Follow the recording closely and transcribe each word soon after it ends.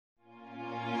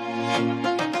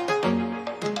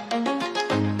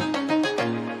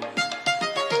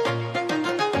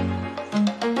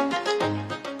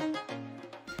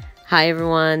Hi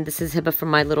everyone, this is Heba from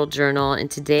my little journal,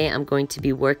 and today I'm going to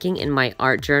be working in my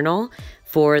art journal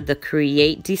for the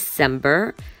Create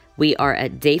December. We are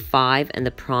at day 5 and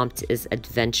the prompt is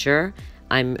adventure.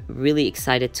 I'm really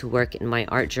excited to work in my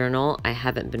art journal. I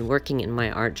haven't been working in my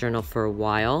art journal for a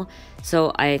while,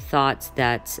 so I thought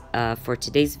that for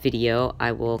today's video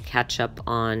I will catch up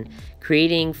on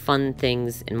creating fun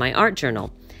things in my art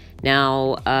journal.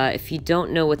 Now, if you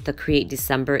don't know what the Create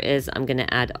December is, I'm going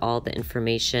to add all the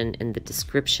information in the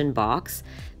description box.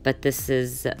 But this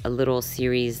is a little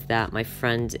series that my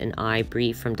friend and I,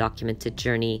 Brie from Documented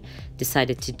Journey,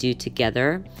 decided to do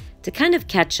together to kind of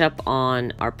catch up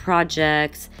on our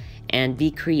projects and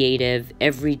be creative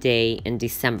every day in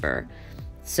December.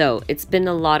 So it's been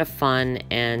a lot of fun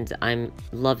and I'm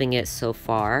loving it so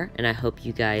far, and I hope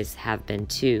you guys have been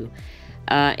too.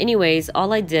 Anyways,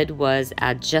 all I did was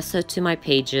add gesso to my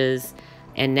pages,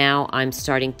 and now I'm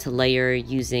starting to layer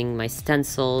using my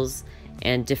stencils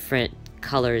and different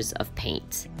colors of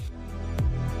paint.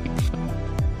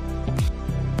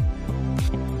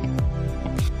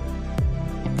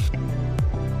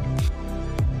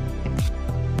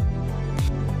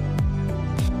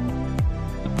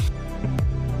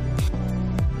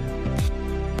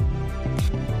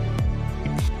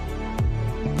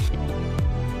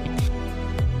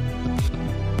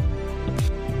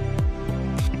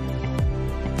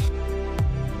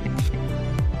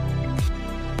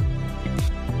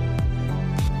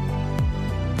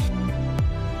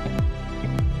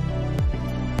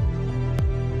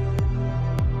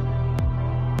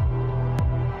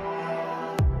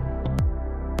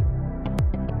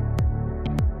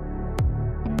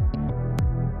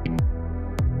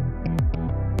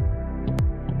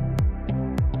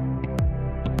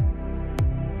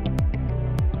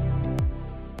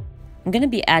 I'm going to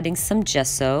be adding some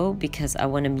gesso because I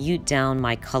want to mute down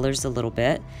my colors a little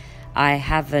bit. I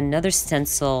have another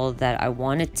stencil that I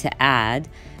wanted to add,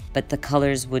 but the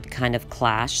colors would kind of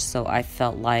clash, so I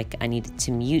felt like I needed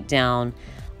to mute down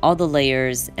all the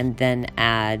layers and then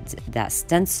add that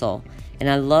stencil. And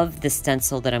I love the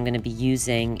stencil that I'm going to be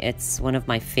using. It's one of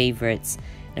my favorites.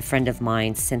 A friend of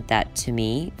mine sent that to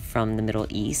me from the Middle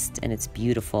East, and it's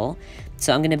beautiful.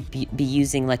 So I'm going to be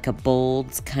using like a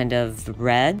bold kind of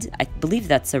red. I believe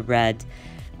that's a red,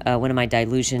 one of my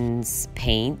Dilutions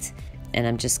paint, and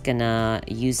I'm just going to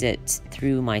use it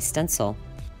through my stencil.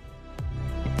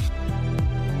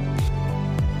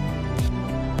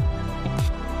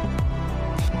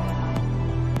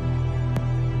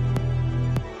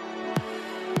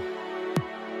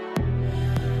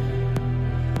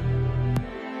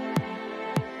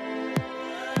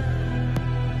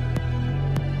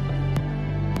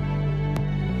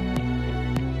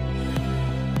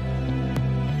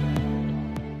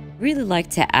 Really like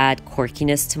to add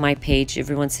quirkiness to my page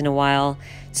every once in a while,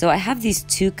 so I have these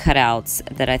two cutouts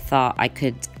that I thought I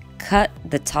could cut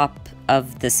the top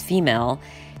of this female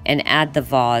and add the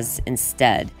vase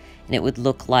instead, and it would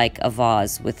look like a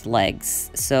vase with legs.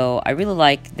 So I really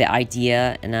like the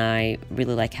idea and I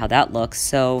really like how that looks,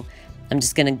 so I'm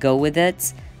just gonna go with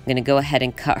it. I'm gonna go ahead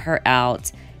and cut her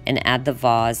out and add the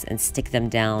vase and stick them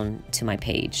down to my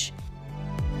page.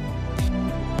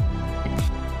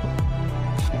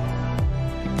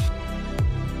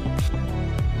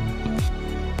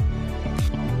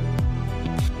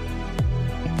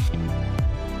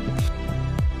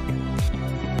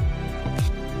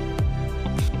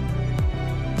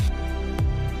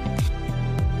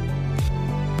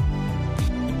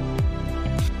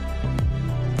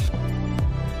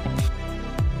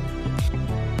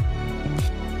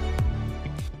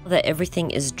 That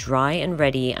everything is dry and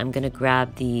ready, I'm gonna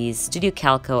grab these Studio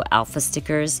Calico Alpha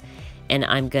stickers and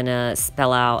I'm gonna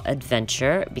spell out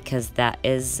adventure because that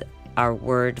is our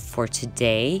word for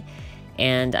today,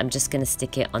 and I'm just gonna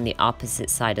stick it on the opposite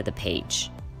side of the page.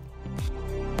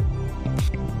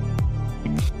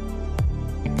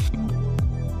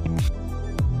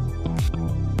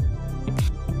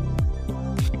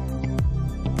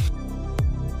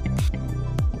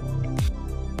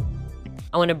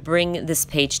 I want to bring this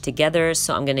page together,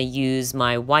 so I'm going to use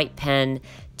my white pen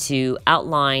to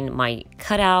outline my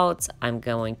cutouts. I'm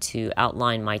going to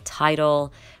outline my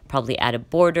title, probably add a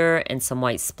border and some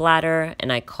white splatter,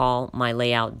 and I call my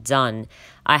layout done.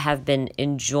 I have been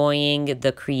enjoying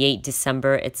the Create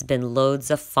December. It's been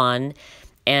loads of fun,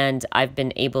 and I've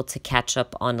been able to catch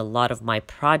up on a lot of my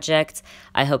projects.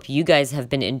 I hope you guys have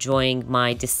been enjoying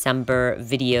my December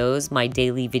videos, my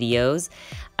daily videos.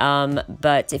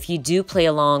 But if you do play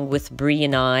along with Brie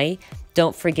and I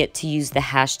Don't forget to use the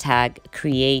hashtag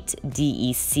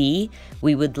CreateDEC.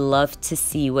 We would love to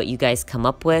see what you guys come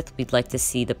up with. We'd like to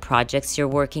see the projects you're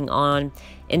working on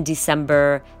in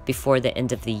December before the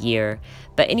end of the year.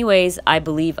 But anyways, I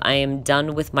believe I am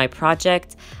done with my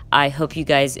project. I hope you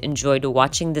guys enjoyed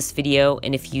watching this video,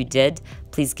 and if you did,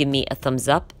 please give me a thumbs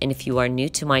up. And if you are new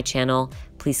to my channel,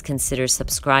 please consider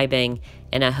subscribing,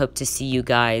 and I hope to see you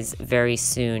guys very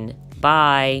soon.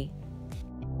 Bye!